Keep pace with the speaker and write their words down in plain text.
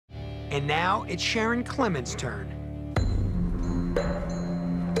And now it's Sharon Clemens' turn.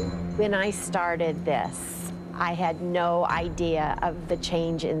 When I started this, I had no idea of the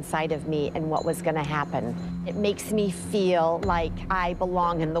change inside of me and what was going to happen. It makes me feel like I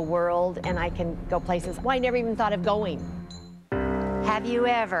belong in the world and I can go places I never even thought of going. Have you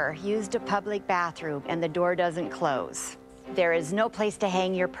ever used a public bathroom and the door doesn't close? There is no place to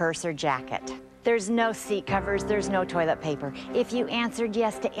hang your purse or jacket. There's no seat covers, there's no toilet paper. If you answered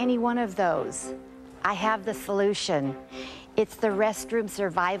yes to any one of those, I have the solution. It's the restroom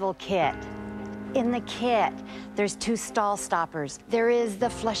survival kit. In the kit, there's 2 stall stoppers. There is the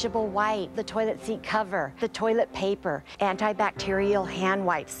flushable wipe, the toilet seat cover, the toilet paper, antibacterial hand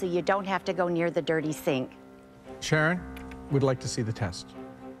wipes so you don't have to go near the dirty sink. Sharon, we'd like to see the test.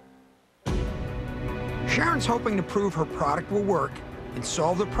 Sharon's hoping to prove her product will work and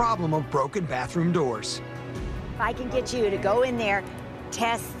solve the problem of broken bathroom doors. If I can get you to go in there,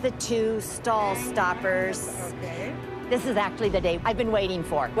 test the 2 stall stoppers. Okay. This is actually the day I've been waiting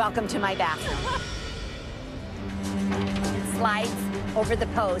for. Welcome to my bathroom. It slides over the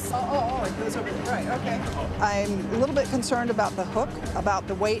post. Oh, it goes over the right, okay. I'm a little bit concerned about the hook, about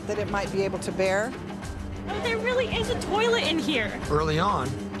the weight that it might be able to bear. No, there really is a toilet in here. Early on,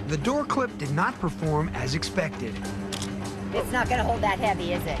 the door clip did not perform as expected. It's not gonna hold that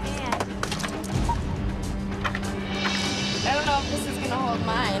heavy, is it? I don't know if this is gonna hold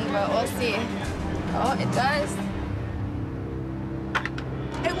mine, but we'll see. Oh, it does.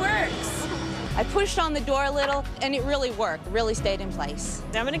 It works. I pushed on the door a little, and it really worked. It really stayed in place.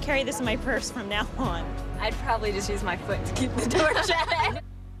 I'm gonna carry this in my purse from now on. I'd probably just use my foot to keep the door shut.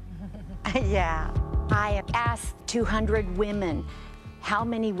 Yeah. I asked 200 women how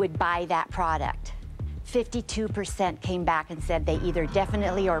many would buy that product. 52% came back and said they either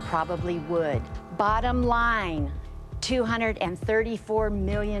definitely or probably would. Bottom line, $234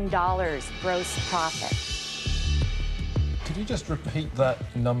 million gross profit. Could you just repeat that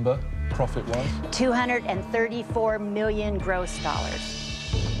number, profit-wise? 234 million gross dollars.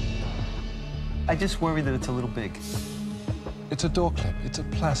 I just worry that it's a little big. It's a door clip. It's a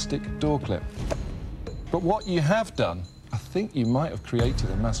plastic door clip. But what you have done, I think you might have created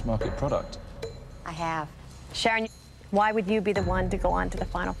a mass-market product. I have. Sharon, why would you be the one to go on to the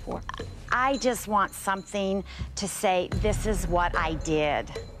Final Four? I just want something to say, this is what I did.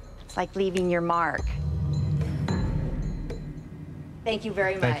 It's like leaving your mark. Thank you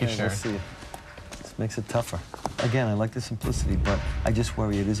very much. Thank you, Sharon. We'll see. This makes it tougher. Again, I like the simplicity, but I just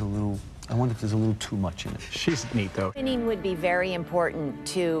worry it is a little, I wonder if there's a little too much in it. She's neat, though. Winning would be very important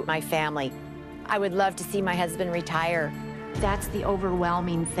to my family. I would love to see my husband retire. That's the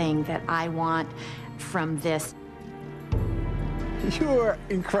overwhelming thing that I want from this. You are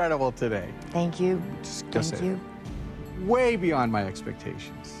incredible today. Thank you. Thank you. Way beyond my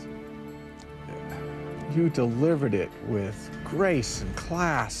expectations. You delivered it with grace and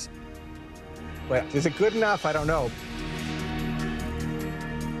class. Well, is it good enough? I don't know.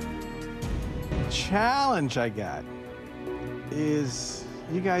 The challenge I got is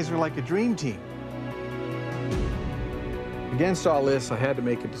you guys are like a dream team. Against all this, I had to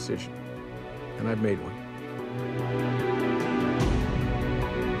make a decision, and I've made one.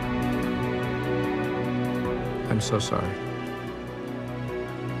 I'm so sorry.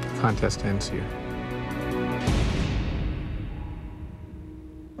 The contest ends here.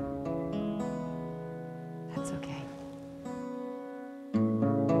 That's okay.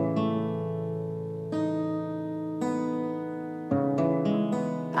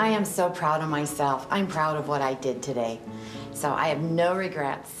 I am so proud of myself. I'm proud of what I did today. So I have no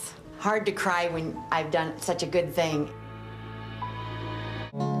regrets. Hard to cry when I've done such a good thing.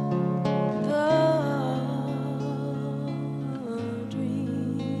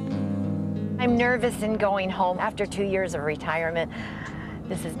 I'm nervous in going home after 2 years of retirement.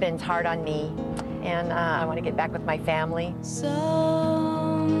 This has been hard on me, and I want to get back with my family.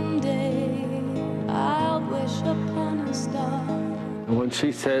 Someday I'll wish upon a star. When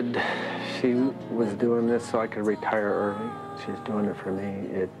she said she was doing this so I could retire early, she's doing it for me,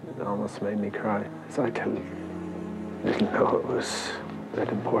 it almost made me cry. So I didn't know it was that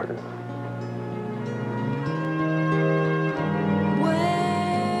important.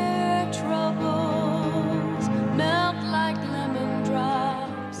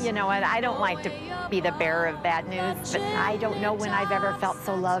 You know what, I don't like to be the bearer of bad news, but I don't know when I've ever felt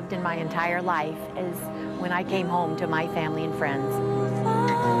so loved in my entire life as when I came home to my family and friends.